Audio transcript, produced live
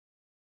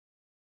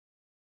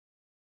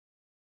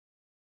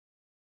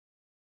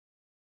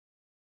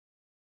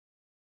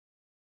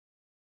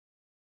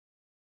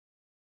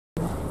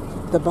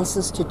The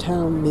buses to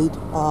town meet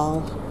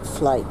all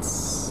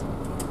flights.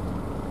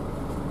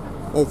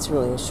 It's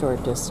really a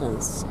short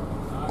distance,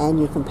 and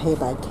you can pay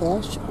by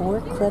cash or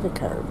credit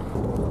card.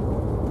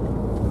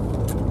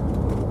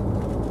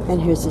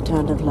 And here's the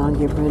town of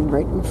Longyearbyen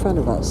right in front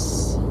of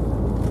us.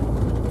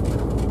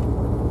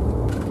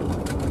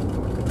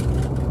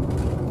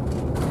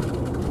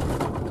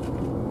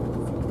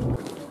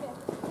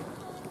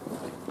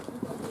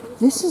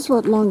 This is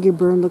what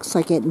Longyearbyen looks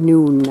like at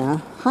noon,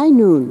 high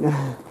noon.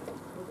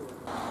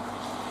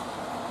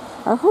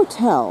 Our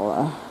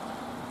hotel,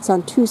 it's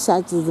on two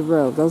sides of the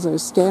road. Those are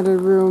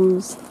standard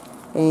rooms,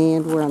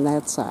 and we're on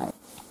that side.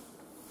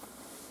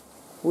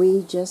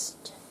 We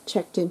just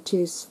checked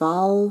into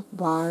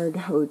Svalbard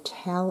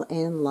Hotel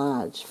and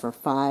Lodge for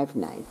 5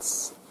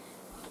 nights.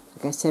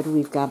 Like I said,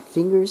 we've got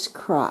fingers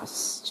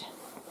crossed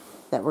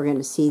that we're going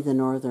to see the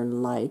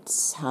northern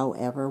lights.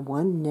 However,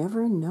 one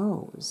never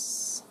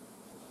knows.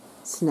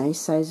 It's a nice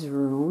sized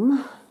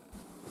room.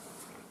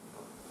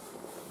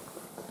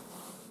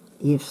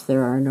 If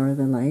there are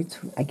northern lights,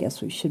 I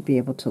guess we should be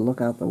able to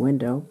look out the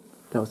window,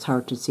 though it's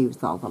hard to see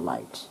with all the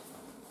light.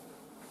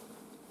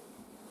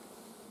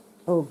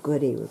 Oh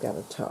goody, we've got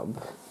a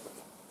tub.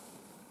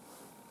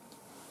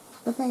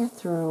 The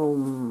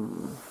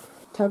bathroom.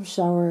 Tub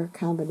shower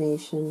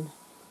combination.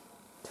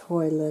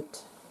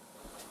 Toilet.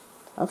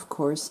 Of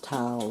course,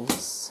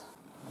 towels.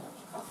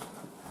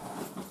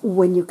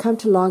 When you come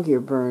to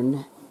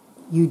Longyearbyen,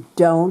 you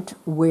don't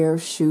wear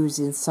shoes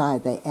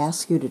inside. They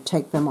ask you to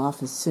take them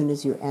off as soon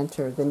as you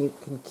enter. Then you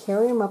can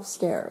carry them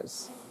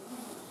upstairs,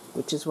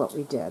 which is what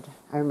we did.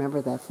 I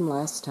remember that from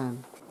last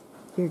time.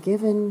 You're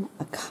given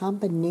a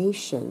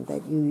combination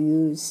that you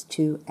use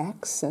to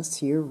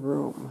access your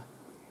room,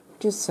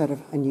 which is sort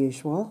of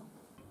unusual.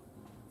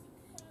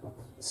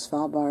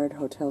 Svalbard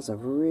Hotel's a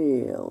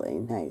really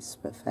nice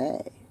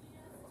buffet.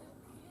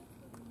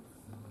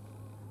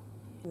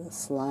 The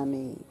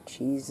salami,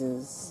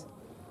 cheeses,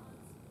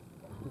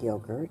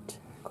 yogurt.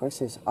 Of course,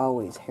 there's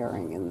always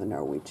herring in the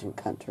Norwegian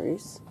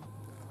countries.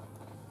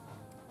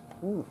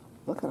 Ooh,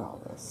 look at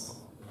all this.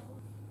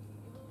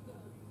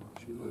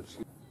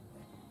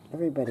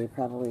 Everybody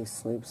probably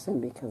sleeps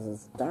in because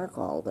it's dark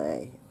all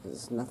day.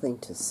 There's nothing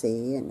to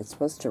see, and it's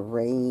supposed to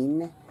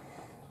rain.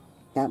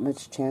 Not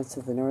much chance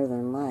of the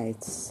northern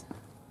lights.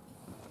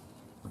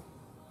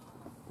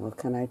 What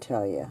can I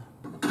tell you?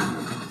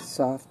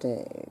 Soft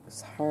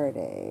eggs, hard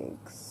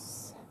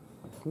eggs,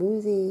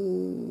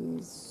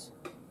 smoothies,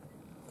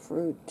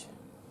 fruit,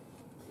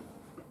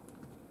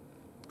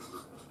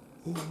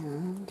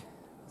 and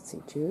let's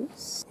see,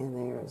 juice. And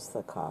there's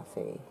the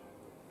coffee.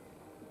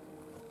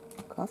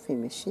 Coffee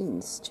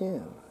machines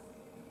too.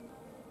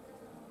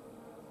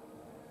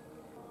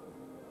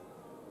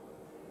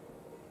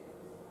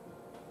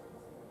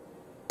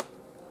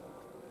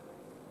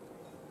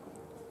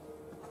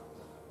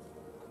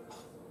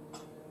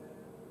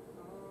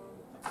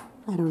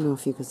 I don't know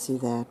if you could see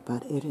that,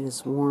 but it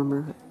is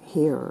warmer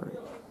here,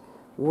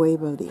 way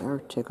above the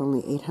Arctic,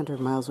 only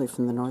 800 miles away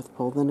from the North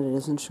Pole, than it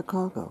is in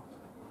Chicago.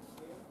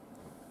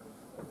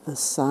 The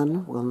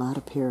sun will not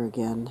appear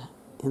again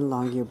in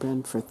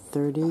Longyearbyen for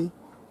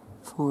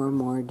 34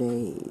 more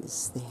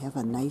days. They have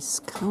a nice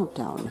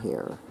countdown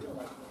here.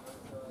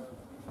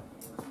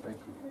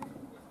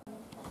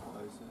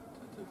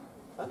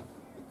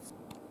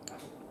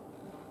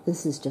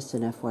 This is just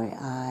an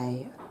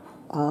FYI.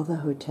 All the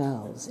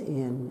hotels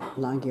in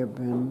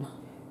Longyearbyen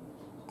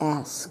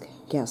ask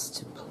guests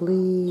to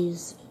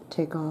please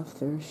take off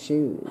their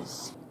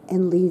shoes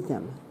and leave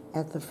them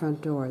at the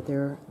front door.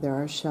 There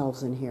are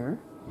shelves in here,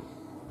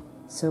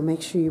 so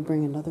make sure you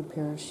bring another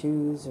pair of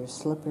shoes or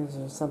slippers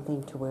or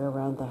something to wear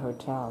around the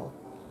hotel.